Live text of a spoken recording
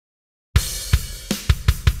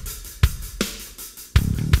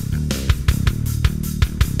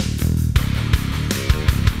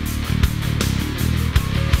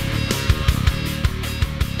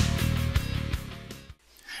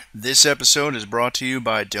This episode is brought to you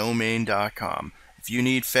by Domain.com. If you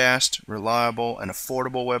need fast, reliable, and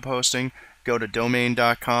affordable web hosting, go to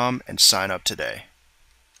Domain.com and sign up today.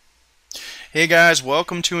 Hey guys,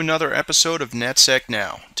 welcome to another episode of NetSec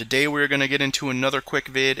Now. Today we're going to get into another quick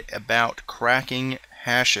vid about cracking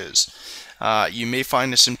hashes. You may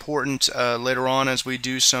find this important later on as we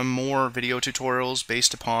do some more video tutorials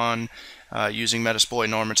based upon using Metasploit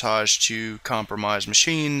and Armitage to compromise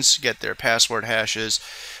machines, get their password hashes.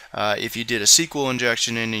 If you did a SQL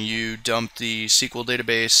injection in and you dumped the SQL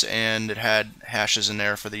database and it had hashes in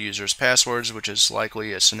there for the user's passwords, which is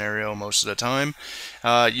likely a scenario most of the time,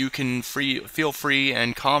 you can feel free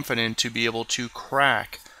and confident to be able to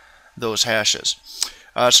crack those hashes.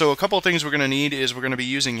 So a couple of things we're going to need is we're going to be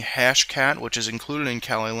using Hashcat, which is included in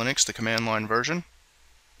Kali Linux, the command line version.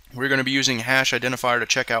 We're going to be using Hash-Identifier to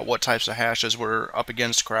check out what types of hashes we're up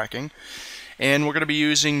against cracking. And we're going to be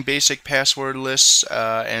using basic password lists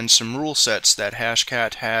and some rule sets that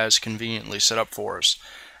Hashcat has conveniently set up for us.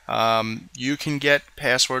 You can get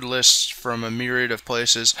password lists from a myriad of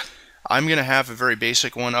places. I'm going to have a very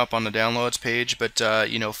basic one up on the downloads page, but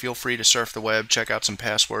feel free to surf the web, check out some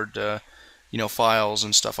password files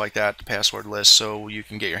and stuff like that, the password list, so you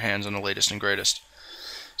can get your hands on the latest and greatest.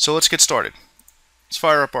 So let's get started. Let's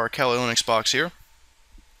fire up our Kali Linux box here.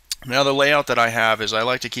 Now the layout that I have is I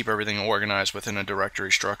like to keep everything organized within a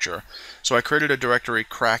directory structure. So I created a directory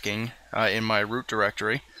cracking in my root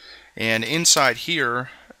directory, and inside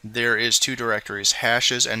here there is two directories,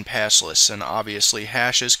 hashes and pass lists, and obviously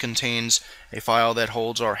hashes contains a file that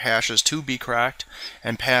holds our hashes to be cracked,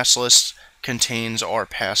 and pass lists contains our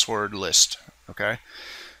password list. Okay,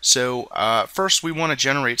 so first we want to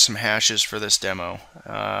generate some hashes for this demo.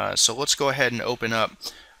 So let's go ahead and open up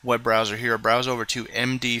web browser here, browse over to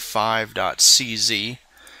md5.cz.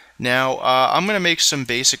 Now I'm going to make some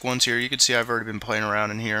basic ones here. You can see I've already been playing around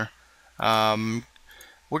in here.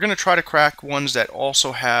 We're going to try to crack ones that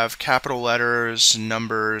also have capital letters,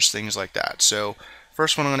 numbers, things like that. So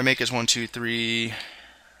first one I'm going to make is 123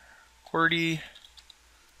 QWERTY,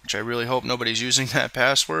 which I really hope nobody's using that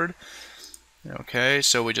password. Okay,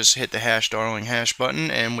 so we just hit the darling hash button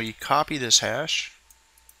and we copy this hash.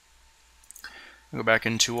 Go back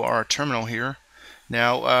into our terminal here.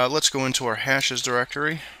 Now let's go into our hashes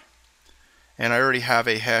directory, and I already have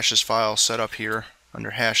a hashes file set up here under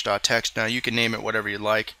hash.txt. Now you can name it whatever you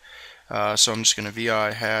like, so I'm just going to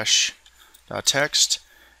vi hash.txt,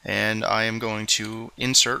 and I am going to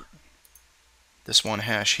insert this one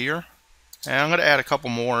hash here, and I'm going to add a couple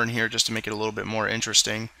more in here just to make it a little bit more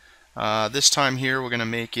interesting. This time here we're going to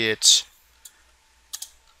make it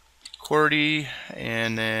QWERTY,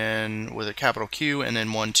 and then with a capital Q, and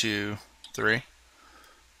then 1, 2, 3,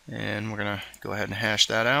 and we're gonna go ahead and hash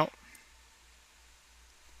that out.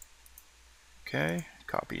 Okay,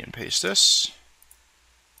 copy and paste this.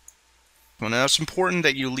 Well, now it's important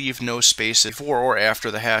that you leave no space before or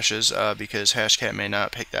after the hashes because Hashcat may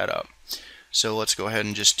not pick that up. So let's go ahead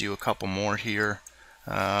and just do a couple more here.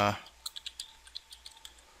 Let's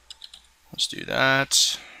do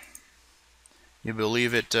that. You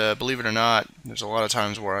believe it or not, there's a lot of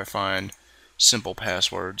times where I find simple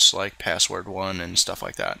passwords like password1 and stuff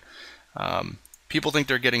like that. People think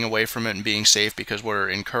they're getting away from it and being safe because we're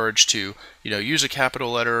encouraged to, use a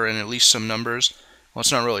capital letter and at least some numbers. Well,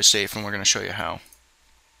 it's not really safe, and we're going to show you how.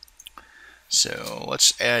 So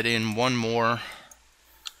let's add in one more.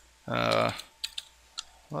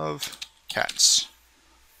 Love cats.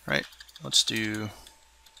 Right? Let's do.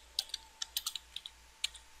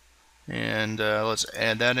 And let's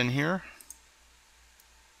add that in here.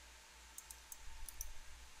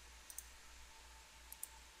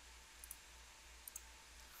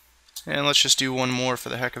 And let's just do one more for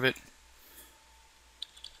the heck of it.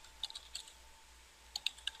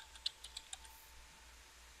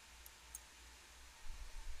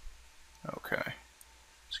 Okay.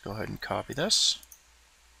 Let's go ahead and copy this.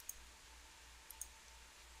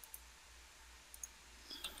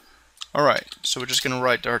 Alright, so we're just going to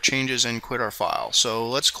write our changes and quit our file. So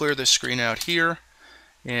let's clear this screen out here,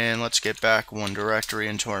 and let's get back one directory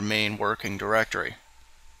into our main working directory.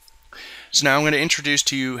 So now I'm going to introduce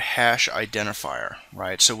to you Hash-Identifier,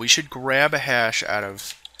 right? So we should grab a hash out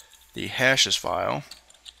of the hashes file,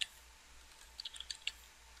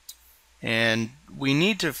 and we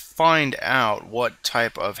need to find out what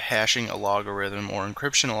type of hashing algorithm or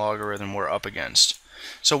encryption algorithm we're up against.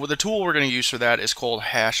 So the tool we're going to use for that is called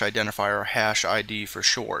Hash-Identifier, or hash ID for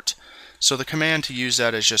short. So the command to use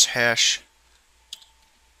that is just hash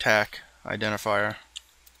tac identifier,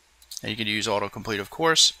 and you can use autocomplete, of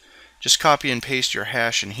course. Just copy and paste your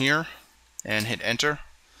hash in here and hit enter.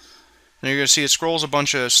 Now you're going to see it scrolls a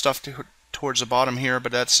bunch of stuff towards the bottom here,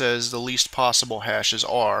 but that says the least possible hashes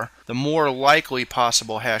are. The more likely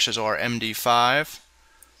possible hashes are MD5,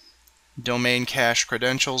 domain cache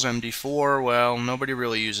credentials, MD4. Well, nobody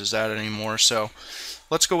really uses that anymore, so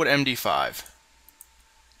let's go with MD5.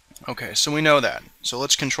 Okay, so we know that. So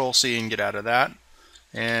let's Control-C and get out of that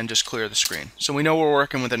and just clear the screen. So we know we're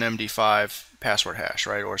working with an MD5 password hash,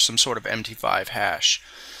 right, or some sort of MD5 hash.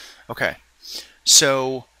 Okay,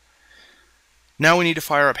 so now we need to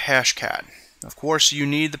fire up Hashcat. Of course, you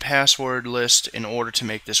need the password list in order to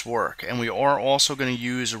make this work, and we are also going to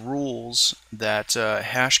use rules that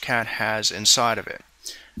Hashcat has inside of it.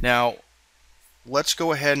 Now, let's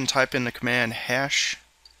go ahead and type in the command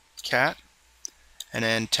hashcat and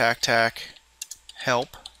then tac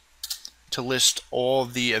help to list all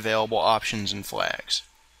the available options and flags.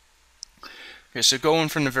 Okay, so going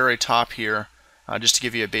from the very top here, just to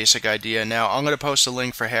give you a basic idea. Now, I'm going to post a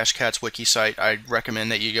link for Hashcat's wiki site. I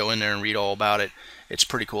recommend that you go in there and read all about it. It's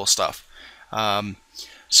pretty cool stuff.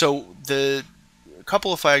 So the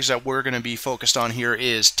couple of flags that we're going to be focused on here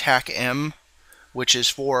is TAC-M, which is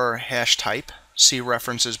for hash type. See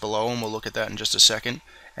references below, and we'll look at that in just a second.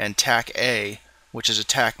 And TAC-A, which is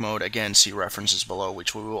attack mode. Again, see references below,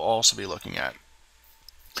 which we will also be looking at.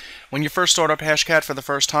 When you first start up Hashcat for the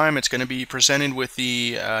first time, it's going to be presented with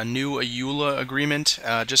the new EULA agreement.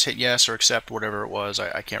 Just hit yes or accept, whatever it was,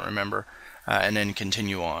 I can't remember, and then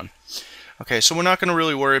continue on. Okay, so we're not going to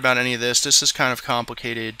really worry about any of this. This is kind of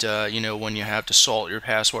complicated, you know, when you have to salt your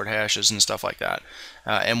password hashes and stuff like that.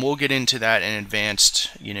 And we'll get into that in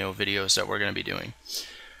advanced, you know, videos that we're going to be doing.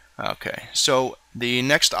 Okay, so the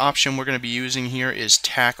next option we're going to be using here is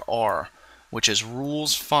TAC-R, which is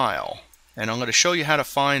rules file. And I'm going to show you how to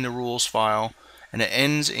find the rules file, and it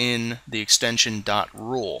ends in the extension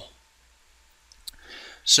 .rule.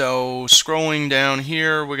 So scrolling down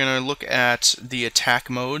here, we're going to look at the attack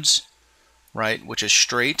modes, right, which is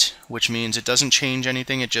straight, which means it doesn't change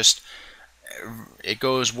anything. It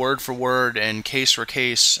goes word for word and case for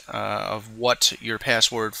case of what your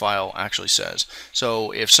password file actually says.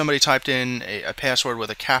 So if somebody typed in a password with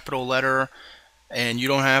a capital letter and you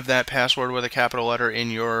don't have that password with a capital letter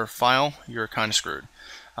in your file, you're kind of screwed.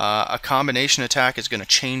 A combination attack is going to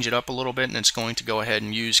change it up a little bit, and it's going to go ahead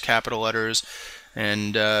and use capital letters,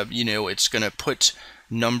 and you know, it's going to put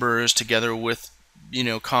numbers together with, you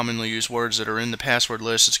know, commonly used words that are in the password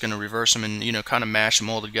list. It's going to reverse them and, you know, kind of mash them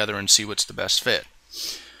all together and see what's the best fit.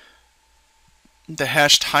 The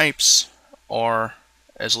hash types are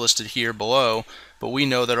as listed here below, but we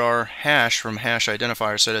know that our hash from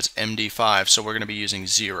Hash-Identifier said it's MD5, so we're going to be using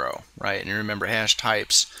 0, right? And remember, hash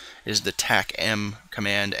types is the TAC-M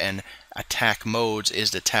command, and attack modes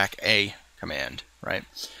is the TAC-A command, right?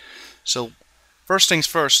 So first things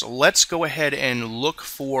first, let's go ahead and look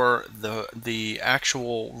for the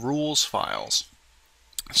actual rules files.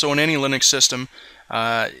 So in any Linux system,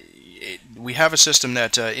 we have a system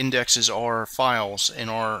that indexes our files in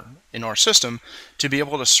our system to be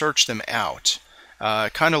able to search them out.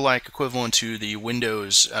 Kind of like equivalent to the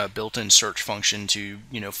Windows built-in search function to,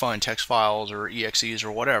 you know, find text files or exes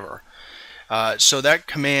or whatever. So that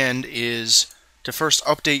command is to first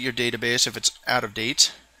update your database if it's out of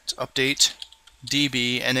date. It's update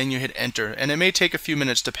DB, and then you hit enter, and it may take a few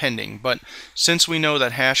minutes depending, but since we know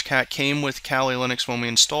that Hashcat came with Kali Linux when we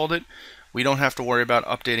installed it, we don't have to worry about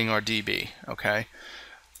updating our DB. Okay,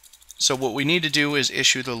 so what we need to do is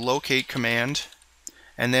issue the locate command,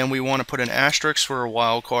 and then we want to put an asterisk for a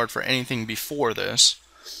wildcard for anything before this,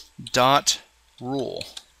 .rule,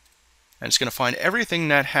 and it's going to find everything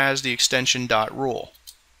that has the extension .rule.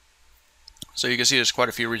 So you can see there's quite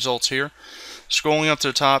a few results here. Scrolling up to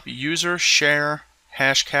the top, user share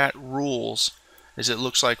Hashcat rules is, it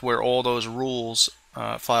looks like, where all those rules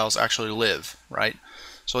files actually live, right?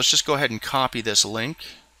 So let's just go ahead and copy this link,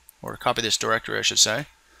 or copy this directory, I should say.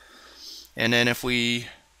 And then if we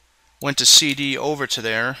went to CD over to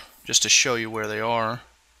there, just to show you where they are,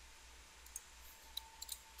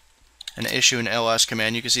 and issue an ls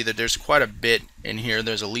command, you can see that there's quite a bit in here.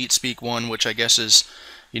 There's a leet speak one, which I guess is,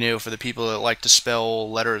 you know, for the people that like to spell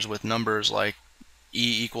letters with numbers, like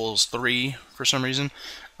E equals 3 for some reason.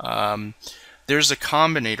 There's the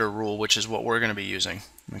combinator rule, which is what we're going to be using.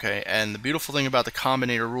 Okay, and the beautiful thing about the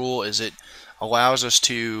combinator rule is it allows us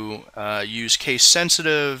to use case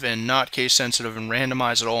sensitive and not case sensitive and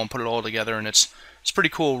randomize it all and put it all together, and it's a pretty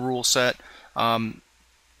cool rule set.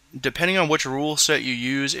 Depending on which rule set you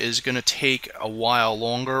use is going to take a while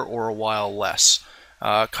longer or a while less.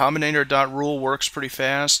 Combinator.rule works pretty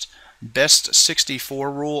fast. Best 64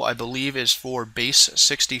 rule, I believe, is for base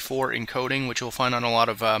 64 encoding, which you'll find on a lot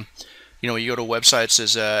of, you know, you go to websites,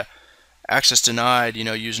 says access denied,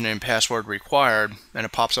 username password required, and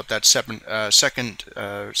it pops up that secondary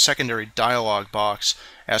dialog box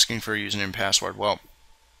asking for a username and password. Well,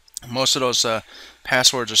 most of those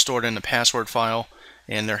passwords are stored in the password file,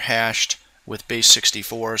 and they're hashed with base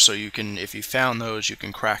 64, so you can, if you found those, you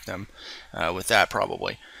can crack them with that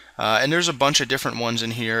probably. And there's a bunch of different ones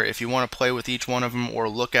in here. If you want to play with each one of them or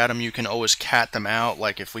look at them, you can always cat them out.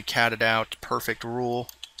 Like if we catted out perfect rule,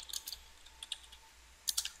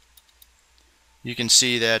 you can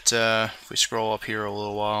see that if we scroll up here a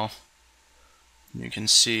little while, you can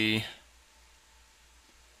see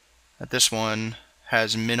that this one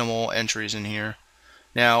has minimal entries in here.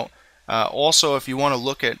 Now, also, if you want to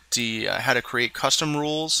look at the how to create custom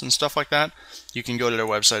rules and stuff like that, you can go to their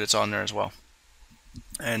website. It's on there as well.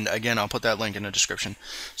 And again, I'll put that link in the description.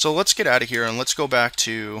 So let's get out of here and let's go back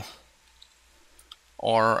to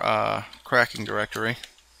our cracking directory.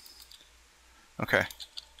 Okay,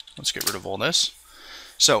 let's get rid of all this.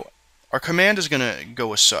 So our command is going to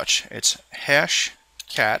go as such. It's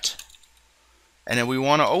hashcat, and then we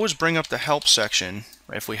want to always bring up the help section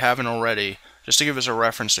if we haven't already, just to give us a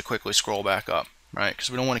reference to quickly scroll back up, right?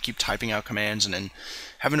 Because we don't want to keep typing out commands and then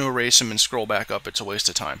having to erase them and scroll back up. It's a waste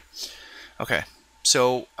of time. Okay,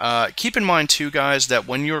 so keep in mind too, guys, that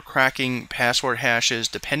when you're cracking password hashes,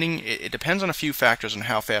 it depends on a few factors on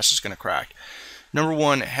how fast it's going to crack. Number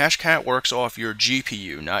one, Hashcat works off your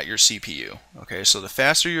GPU, not your CPU. Okay, so the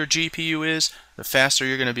faster your GPU is, the faster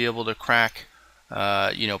you're going to be able to crack,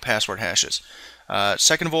 password hashes.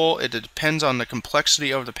 Second of all, it depends on the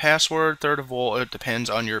complexity of the password. Third of all, it depends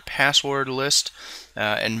on your password list.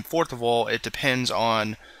 And fourth of all, it depends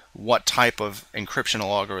on what type of encryption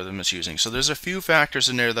algorithm it's using. So there's a few factors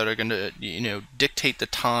in there that are going to, dictate the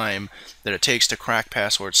time that it takes to crack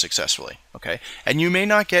passwords successfully. Okay, and you may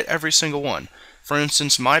not get every single one. For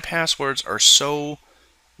instance, my passwords are so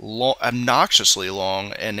obnoxiously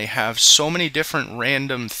long, and they have so many different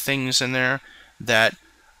random things in there that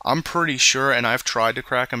I'm pretty sure, and I've tried to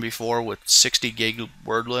crack them before with 60 gig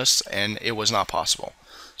word lists, and it was not possible.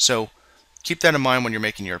 So keep that in mind when you're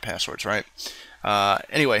making your passwords, right?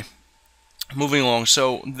 Anyway, moving along.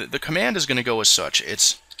 So the command is going to go as such.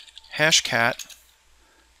 It's hashcat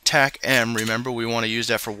TAC-M. Remember, we want to use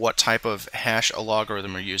that for what type of hash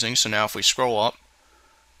algorithm we're using. So now if we scroll up,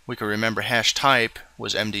 we can remember hash type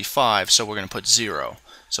was MD5, so we're going to put 0.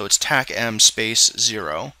 So it's TAC-M space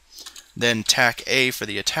 0. Then TAC-A for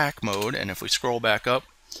the attack mode, and if we scroll back up,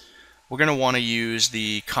 we're going to want to use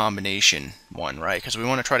the combination one, right? Because we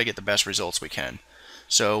want to try to get the best results we can.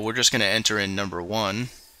 So we're just going to enter in number 1.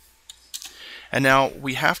 And now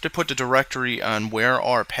we have to put the directory on where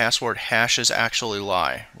our password hashes actually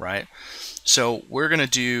lie, right? So we're going to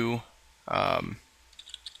do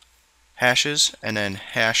hashes and then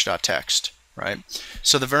hash.txt, right?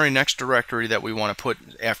 So the very next directory that we want to put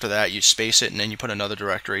after that, you space it and then you put another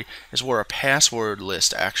directory, is where a password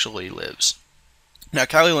list actually lives. Now,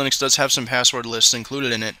 Kali Linux does have some password lists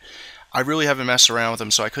included in it. I really haven't messed around with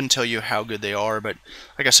them, so I couldn't tell you how good they are, but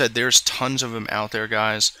like I said, there's tons of them out there,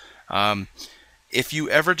 guys. If you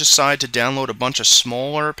ever decide to download a bunch of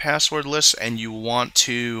smaller password lists and you want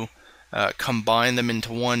to combine them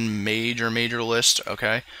into one major list,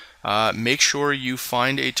 okay, make sure you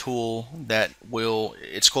find a tool that will,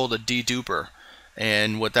 it's called a deduper,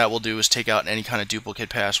 and what that will do is take out any kind of duplicate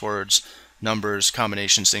passwords, numbers,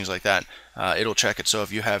 combinations, things like that. It'll check it. So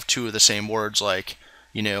if you have two of the same words, like,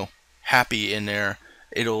 happy in there,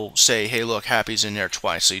 it'll say, hey, look, happy's in there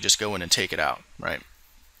twice, so you just go in and take it out, right?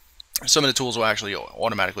 Some of the tools will actually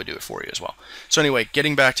automatically do it for you as well. So anyway,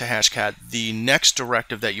 getting back to Hashcat, the next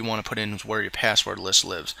directive that you want to put in is where your password list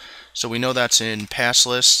lives. So we know that's in pass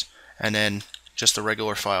list, and then just the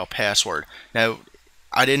regular file password. Now,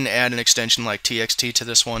 I didn't add an extension like txt to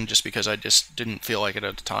this one just because I just didn't feel like it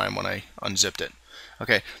at the time when I unzipped it.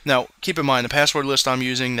 Okay, now keep in mind the password list I'm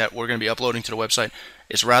using that we're going to be uploading to the website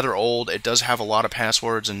is rather old. It does have a lot of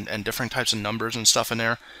passwords and different types of numbers and stuff in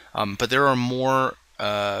there, but there are more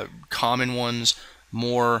common ones,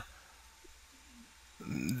 more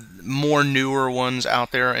newer ones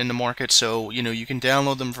out there in the market, so you can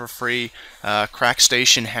download them for free.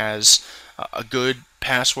 CrackStation has a good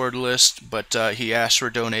password list, but he asks for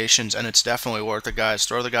donations, and it's definitely worth it, guys.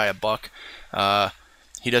 Throw the guy a buck.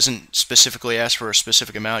 He doesn't specifically ask for a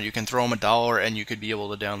specific amount. You can throw him $1 and you could be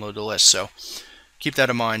able to download the list, so keep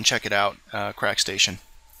that in mind. Check it out, CrackStation.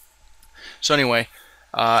 So anyway,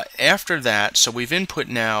 after that, so we've input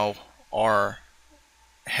now our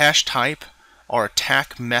hash type, our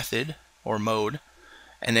attack method or mode,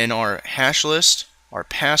 and then our hash list, our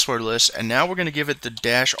password list, and now we're going to give it the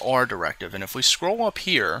 -r directive. And if we scroll up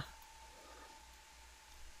here,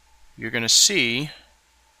 you're going to see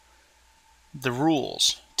the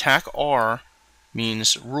rules. TAC R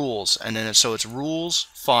means rules, and then so it's rules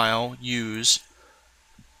file use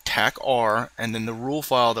TAC R and then the rule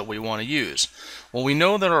file that we want to use. Well, we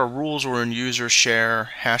know that our rules were in user share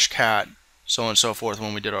hashcat so on and so forth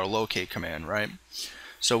when we did our locate command, right?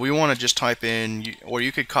 So we want to just type in, or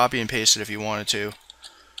you could copy and paste it if you wanted to.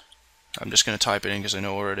 I'm just going to type it in because I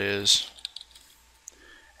know where it is.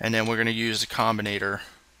 And then we're going to use the combinator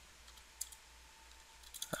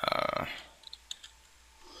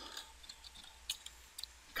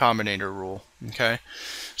rule. Okay,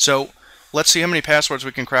 so let's see how many passwords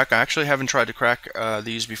we can crack. I actually haven't tried to crack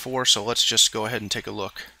these before, so let's just go ahead and take a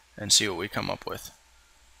look and see what we come up with.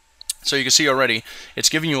 So you can see already it's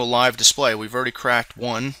giving you a live display. We've already cracked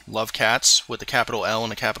one, Love Cats, with a capital L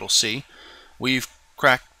and a capital C. We've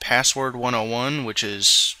cracked password 101, which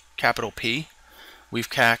is capital P. We've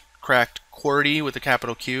cracked QWERTY with a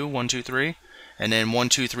capital Q, 123, and then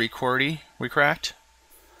 123 QWERTY we cracked.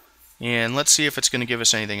 And let's see if it's going to give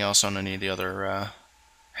us anything else on any of the other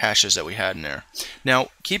hashes that we had in there. Now,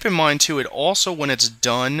 keep in mind too, it also, when it's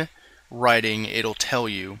done writing, it'll tell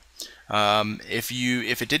you. If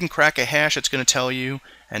it didn't crack a hash, it's going to tell you,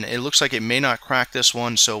 and it looks like it may not crack this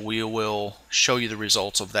one, so we will show you the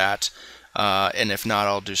results of that. And if not,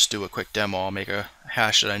 I'll just do a quick demo. I'll make a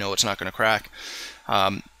hash that I know it's not going to crack.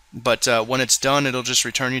 But when it's done, it'll just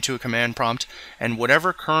return you to a command prompt, and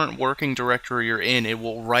whatever current working directory you're in, it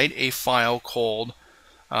will write a file called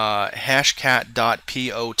hashcat.pot,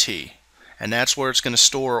 and that's where it's going to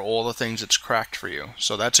store all the things it's cracked for you.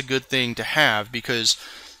 So that's a good thing to have because,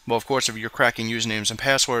 well, of course, if you're cracking usernames and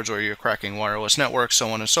passwords, or you're cracking wireless networks, so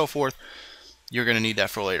on and so forth, you're going to need that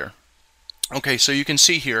for later. Okay, so you can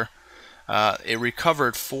see here, it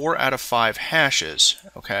recovered 4 out of 5 hashes,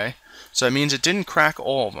 okay? So that means it didn't crack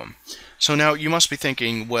all of them. So now you must be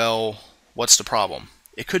thinking, well, what's the problem?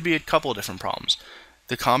 It could be a couple of different problems.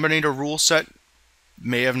 The combinator rule set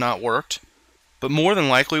may have not worked, but more than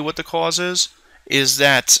likely what the cause is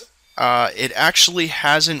that it actually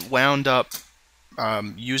hasn't wound up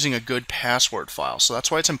using a good password file. So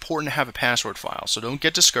that's why it's important to have a password file. So don't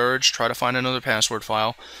get discouraged, try to find another password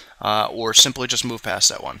file, or simply just move past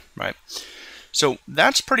that one, right? So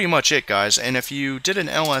that's pretty much it, guys. And if you did an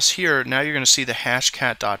ls here, now you're going to see the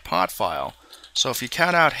hashcat.pot file. So if you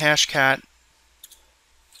cat out hashcat.pot,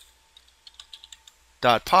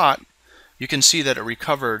 you can see that it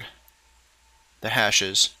recovered the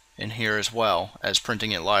hashes in here as well as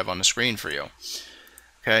printing it live on the screen for you.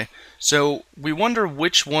 Okay, so we wonder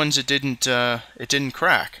which ones it didn't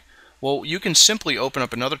crack. Well, you can simply open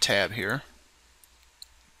up another tab here,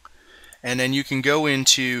 and then you can go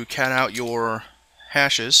into cat out your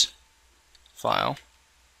hashes file.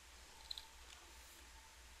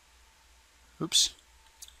 Oops.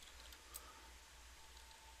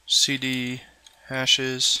 cd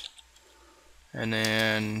hashes, and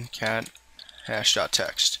then cat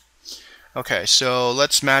hash.txt. Okay, so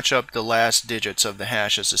let's match up the last digits of the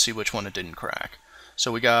hashes to see which one it didn't crack.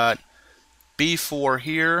 So we got B4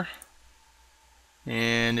 here,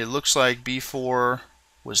 and it looks like B4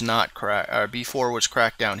 was not cracked. B4 was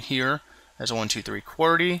cracked down here as a 123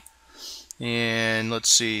 QWERTY, and let's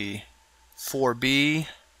see, 4B.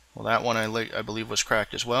 Well, that one I believe was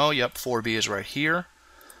cracked as well. Yep, 4B is right here.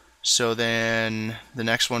 So then the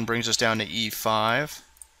next one brings us down to E5,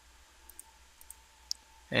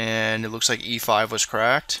 and it looks like E5 was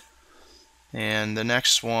cracked. And the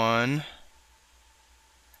next one,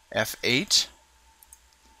 F8.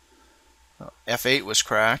 F8 was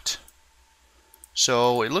cracked.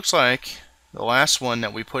 So it looks like the last one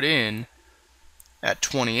that we put in at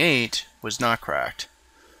 28 was not cracked.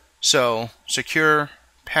 So secure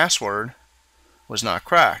password was not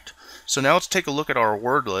cracked. So now let's take a look at our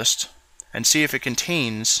word list and see if it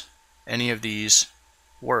contains any of these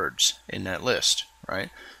words in that list, right?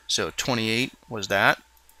 So 28 was that,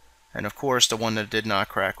 and of course the one that did not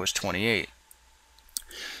crack was 28.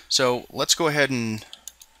 So let's go ahead and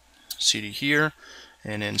cd here,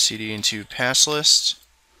 and then cd into pass list,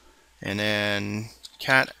 and then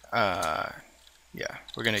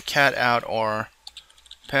we're going to cat out our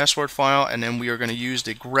password file, and then we are going to use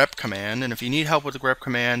the grep command. And if you need help with the grep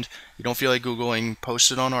command, you don't feel like Googling, post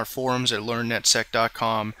it on our forums at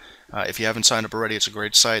learnnetsec.com. If you haven't signed up already, it's a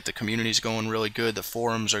great site. The community's going really good. The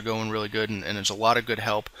forums are going really good, and there's a lot of good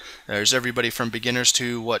help. There's everybody from beginners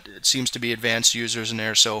to what it seems to be advanced users in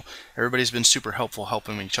there, so everybody's been super helpful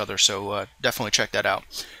helping each other, so definitely check that out.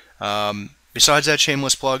 Besides that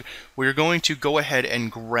shameless plug, we're going to go ahead and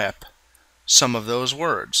grep some of those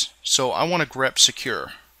words. So I want to grep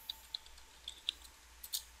secure.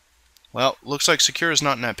 Well, looks like secure is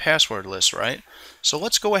not in that password list, right? So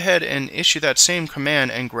let's go ahead and issue that same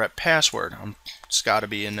command and grep password. It's got to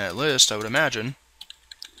be in that list, I would imagine,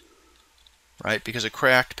 right? Because it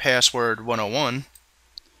cracked password 101.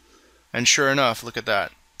 And sure enough, look at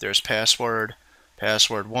that. There's password,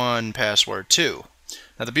 password 1, password 2.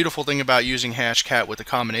 Now the beautiful thing about using Hashcat with the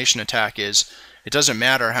combination attack is it doesn't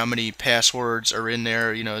matter how many passwords are in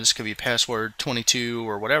there. You know, this could be password 22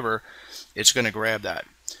 or whatever. It's going to grab that.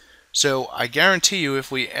 So I guarantee you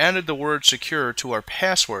if we added the word secure to our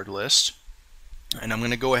password list, and I'm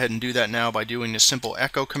going to go ahead and do that now by doing this simple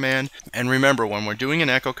echo command. And remember, when we're doing an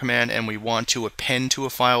echo command and we want to append to a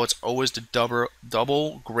file, it's always the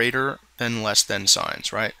double greater than less than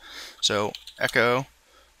signs, right? So echo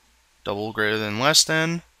double greater than less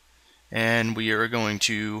than, and we are going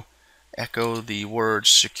to echo the word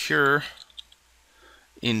secure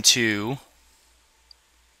into,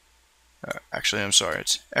 actually I'm sorry,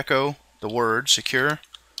 it's echo the word secure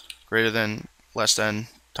greater than less than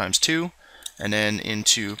times 2, and then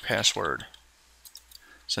into password.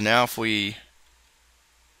 So now if we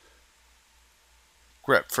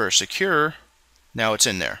grep for secure, now it's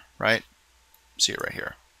in there, right? See it right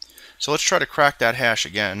here. So let's try to crack that hash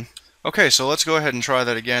again. Okay, so let's go ahead and try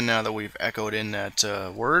that again now that we've echoed in that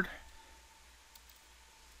word.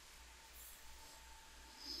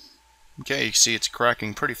 Okay, you can see it's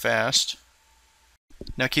cracking pretty fast.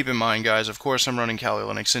 Now keep in mind, guys, of course I'm running Kali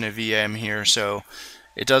Linux in a VM here, so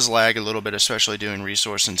it does lag a little bit, especially doing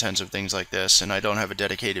resource intensive things like this, and I don't have a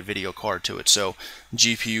dedicated video card to it, so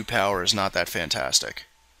GPU power is not that fantastic.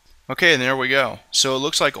 Okay, and there we go. So it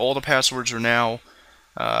looks like all the passwords are now,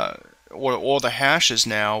 or all the hashes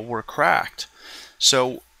now were cracked.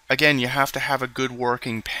 So again, you have to have a good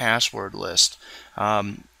working password list.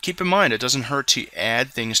 Keep in mind, it doesn't hurt to add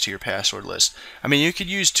things to your password list. I mean, you could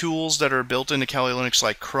use tools that are built into Kali Linux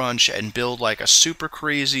like Crunch and build like a super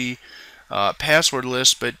crazy password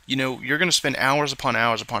list, but you know, you're going to spend hours upon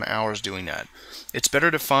hours doing that. It's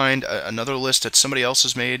better to find another list that somebody else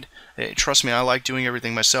has made. Trust me, I like doing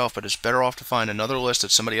everything myself, but it's better off to find another list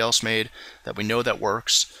that somebody else made that we know that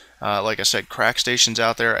works. Like I said, crack stations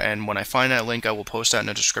out there, and when I find that link, I will post that in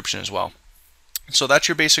the description as well. So that's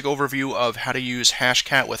your basic overview of how to use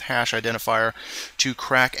Hashcat with Hash-Identifier to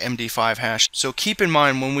crack MD5 hash. So keep in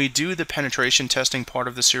mind, when we do the penetration testing part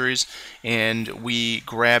of the series and we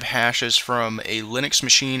grab hashes from a Linux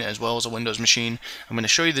machine as well as a Windows machine, I'm going to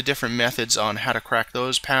show you the different methods on how to crack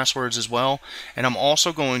those passwords as well. And I'm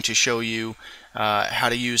also going to show you how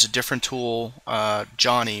to use a different tool,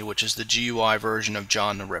 Johnny, which is the GUI version of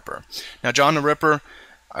John the Ripper. Now, John the Ripper,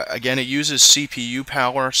 again, it uses CPU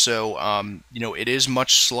power, so you know, it is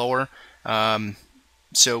much slower.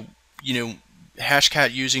 So you know,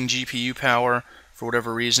 Hashcat using GPU power for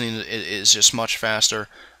whatever reason is just much faster.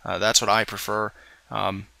 That's what I prefer.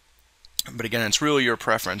 But again, it's really your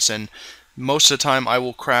preference. And most of the time, I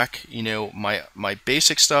will crack, you know, my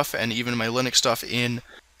basic stuff and even my Linux stuff in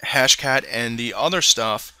Hashcat, and the other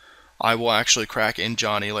stuff I will actually crack in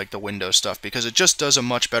Johnny, like the Windows stuff, because it just does a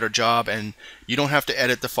much better job, and you don't have to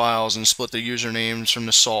edit the files and split the usernames from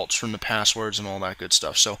the salts, from the passwords, and all that good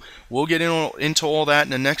stuff. So we'll get into all that in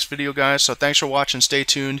the next video, guys. So thanks for watching. Stay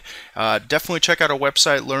tuned. Definitely check out our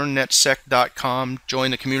website, learnnetsec.com. Join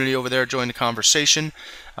the community over there. Join the conversation.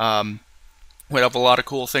 We have a lot of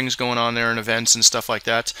cool things going on there and events and stuff like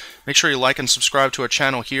that. Make sure you like and subscribe to our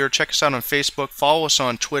channel here. Check us out on Facebook. Follow us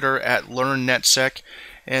on Twitter at learnnetsec.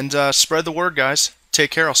 And spread the word, guys.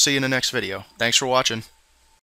 Take care. I'll see you in the next video. Thanks for watching.